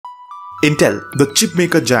Intel, the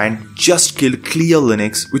chipmaker giant, just killed Clear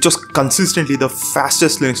Linux, which was consistently the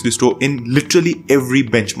fastest Linux distro in literally every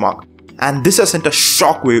benchmark. And this has sent a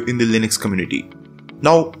shockwave in the Linux community.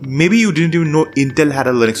 Now, maybe you didn't even know Intel had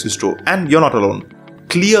a Linux distro, and you're not alone.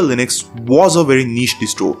 Clear Linux was a very niche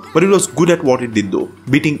distro, but it was good at what it did though,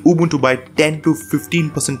 beating Ubuntu by 10 to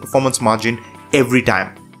 15% performance margin every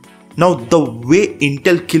time. Now, the way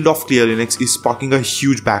Intel killed off Clear Linux is sparking a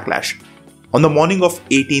huge backlash. On the morning of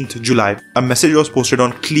 18th July, a message was posted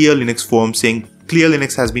on Clear Linux forum saying Clear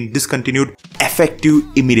Linux has been discontinued effective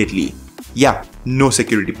immediately. Yeah, no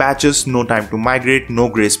security patches, no time to migrate, no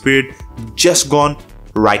grace period, just gone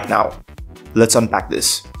right now. Let's unpack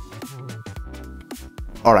this.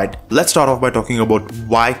 Alright, let's start off by talking about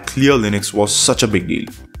why Clear Linux was such a big deal.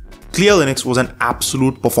 Clear Linux was an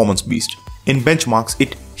absolute performance beast. In benchmarks,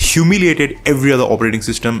 it humiliated every other operating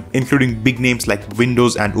system, including big names like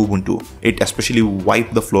Windows and Ubuntu. It especially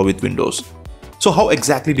wiped the floor with Windows. So how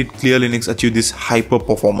exactly did Clear Linux achieve this hyper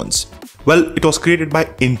performance? Well, it was created by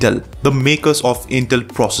Intel, the makers of Intel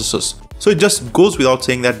processors. So it just goes without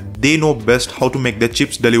saying that they know best how to make their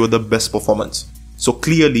chips deliver the best performance. So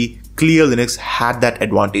clearly, Clear Linux had that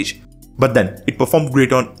advantage. But then, it performed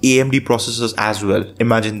great on AMD processors as well.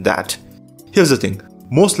 Imagine that. Here's the thing.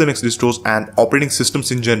 Most Linux distros and operating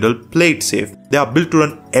systems in general play it safe. They are built to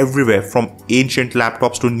run everywhere from ancient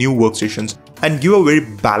laptops to new workstations and give a very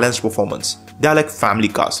balanced performance. They are like family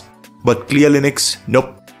cars. But Clear Linux,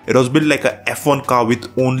 nope. It was built like a F1 car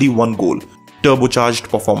with only one goal: turbocharged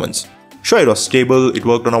performance. Sure, it was stable, it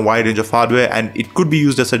worked on a wide range of hardware, and it could be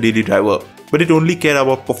used as a daily driver, but it only cared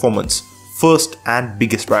about performance, first and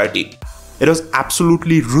biggest priority. It was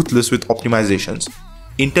absolutely ruthless with optimizations.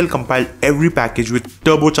 Intel compiled every package with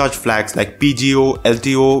turbocharged flags like PGO,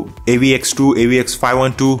 LTO, AVX2,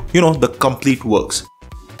 AVX512, the complete works.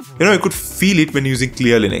 You could feel it when using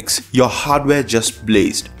Clear Linux. Your hardware just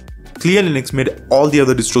blazed. Clear Linux made all the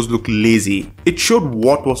other distros look lazy. It showed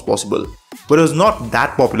what was possible. But it was not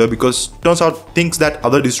that popular because turns out things that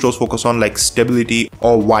other distros focus on like stability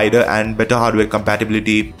or wider and better hardware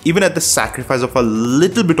compatibility, even at the sacrifice of a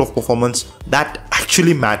little bit of performance, that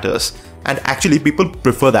actually matters. And actually people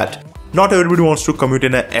prefer that. Not everybody wants to commute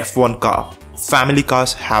in an F1 car. Family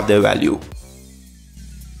cars have their value.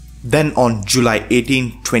 Then on July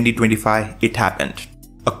 18, 2025, it happened.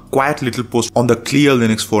 A quiet little post on the Clear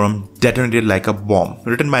Linux forum detonated like a bomb,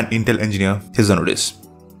 written by an Intel engineer. Here's the notice.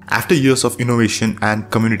 After years of innovation and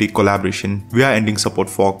community collaboration, we are ending support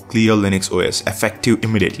for Clear Linux OS effective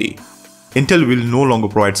immediately. Intel will no longer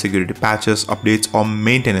provide security patches, updates, or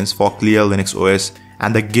maintenance for Clear Linux OS,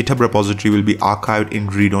 and the GitHub repository will be archived in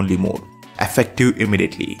read-only mode. Effective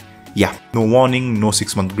immediately. Yeah, no warning, no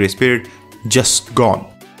 6-month grace period, just gone.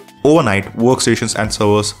 Overnight, workstations and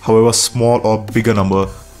servers, however small or bigger number,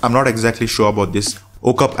 I'm not exactly sure about this,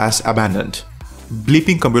 woke up as abandoned.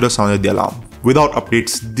 Bleeping computer sounded the alarm. Without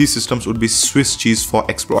updates, these systems would be Swiss cheese for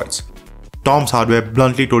exploits. Tom's Hardware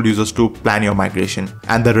bluntly told users to plan your migration,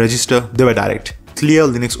 and the register, they were direct. Clear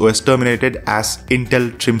Linux OS terminated as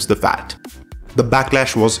Intel trims the fat. The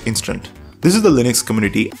backlash was instant. This is the Linux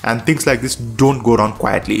community, and things like this don't go down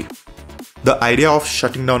quietly. The idea of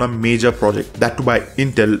shutting down a major project, that too by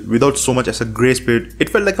Intel, without so much as a grace period, it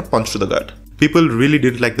felt like a punch to the gut. People really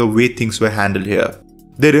didn't like the way things were handled here.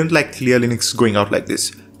 They didn't like Clear Linux going out like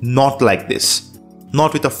this. Not like this.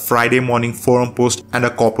 Not with a Friday morning forum post and a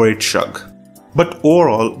corporate shrug. But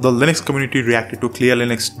overall, the Linux community reacted to Clear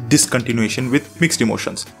Linux discontinuation with mixed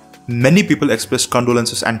emotions. Many people expressed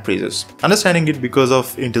condolences and praises, understanding it because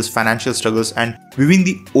of Intel's financial struggles and viewing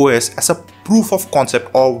the OS as a proof of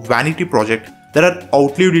concept or vanity project that had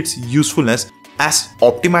outlived its usefulness, as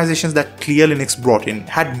optimizations that Clear Linux brought in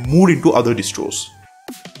had moved into other distros.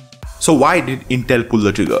 So why did Intel pull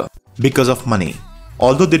the trigger? Because of money.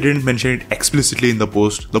 Although they didn't mention it explicitly in the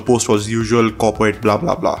post was usual corporate blah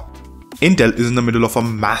blah blah. Intel is in the middle of a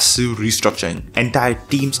massive restructuring. Entire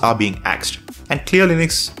teams are being axed. And Clear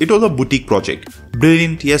Linux, it was a boutique project.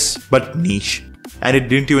 Brilliant, yes, but niche. And it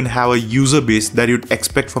didn't even have a user base that you'd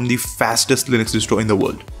expect from the fastest Linux distro in the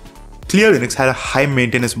world. Clear Linux had a high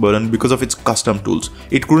maintenance burden because of its custom tools.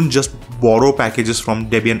 It couldn't just borrow packages from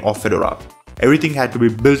Debian or Fedora. Everything had to be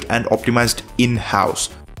built and optimized in-house.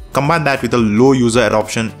 Combine that with a low user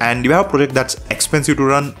adoption and you have a project that's expensive to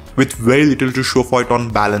run with very little to show for it on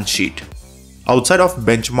balance sheet. Outside of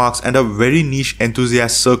benchmarks and a very niche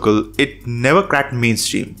enthusiast circle, it never cracked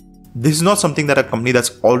mainstream. This is not something that a company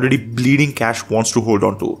that's already bleeding cash wants to hold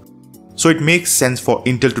on to. So it makes sense for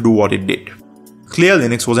Intel to do what it did. Clear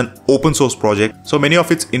Linux was an open source project, so many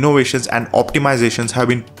of its innovations and optimizations have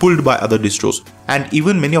been pulled by other distros, and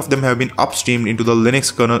even many of them have been upstreamed into the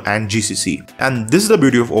Linux kernel and GCC. And this is the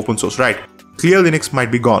beauty of open source, right? Clear Linux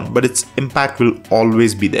might be gone, but its impact will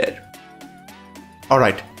always be there.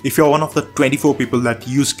 Alright, if you're one of the 24 people that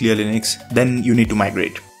use Clear Linux, then you need to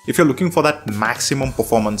migrate. If you're looking for that maximum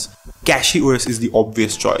performance, CachyOS is the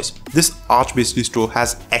obvious choice. This Arch-based distro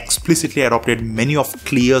has explicitly adopted many of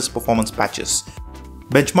Clear's performance patches.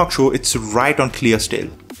 Benchmarks show it's right on Clear's tail,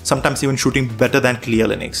 sometimes even shooting better than Clear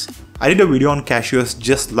Linux. I did a video on CachyOS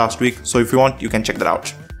just last week, so if you want, you can check that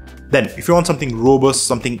out. Then, if you want something robust,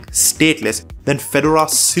 something stateless, then Fedora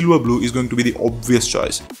Silverblue is going to be the obvious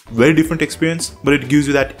choice. Very different experience, but it gives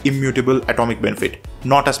you that immutable atomic benefit,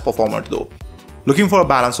 not as performant though. Looking for a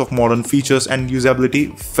balance of modern features and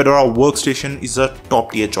usability, Fedora Workstation is a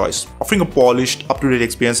top tier choice, offering a polished, up-to-date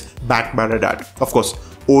experience backed by Red Hat. Of course,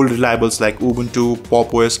 old reliables like Ubuntu,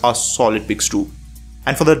 Pop! OS are solid picks too.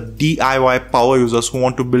 And for the DIY power users who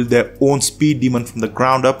want to build their own speed demon from the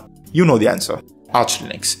ground up, you know the answer, Arch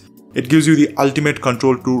Linux. It gives you the ultimate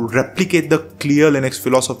control to replicate the Clear Linux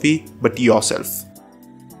philosophy, but yourself.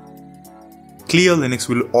 Clear Linux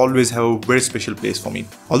will always have a very special place for me.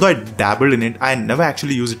 Although I dabbled in it, I never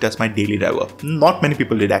actually used it as my daily driver. Not many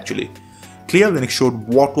people did actually. Clear Linux showed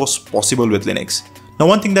what was possible with Linux. Now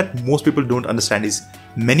one thing that most people don't understand is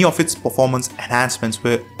many of its performance enhancements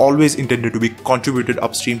were always intended to be contributed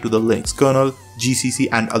upstream to the Linux kernel, GCC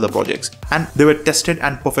and other projects. And they were tested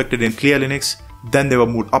and perfected in Clear Linux, then they were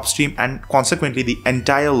moved upstream and consequently the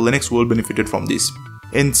entire Linux world benefited from this.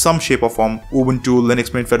 In some shape or form, Ubuntu,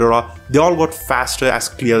 Linux Mint, Fedora, they all got faster as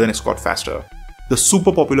Clear Linux got faster. The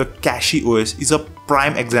super popular CachyOS is a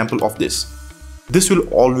prime example of this. This will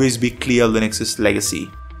always be Clear Linux's legacy.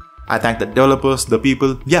 I thank the developers, the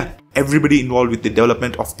people, everybody involved with the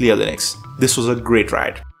development of Clear Linux. This was a great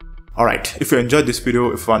ride. Alright, if you enjoyed this video,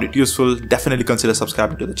 if you found it useful, definitely consider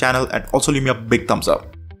subscribing to the channel and also leave me a big thumbs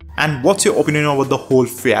up. And what's your opinion about the whole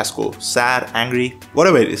fiasco? Sad, angry,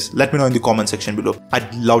 whatever it is, let me know in the comment section below.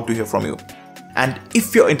 I'd love to hear from you. And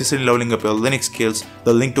if you're interested in leveling up your Linux skills,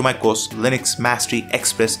 the link to my course Linux Mastery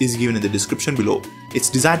Express is given in the description below. It's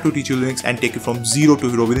designed to teach you Linux and take you from zero to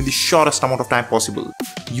hero within the shortest amount of time possible.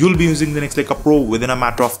 You'll be using Linux like a pro within a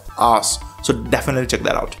matter of hours, so definitely check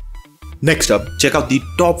that out. Next up, check out the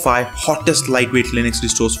top 5 hottest lightweight Linux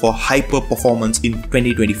distros for hyper performance in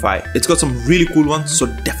 2025. It's got some really cool ones, so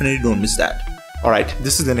definitely don't miss that. Alright,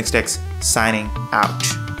 this is the Linux Tex signing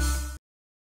out.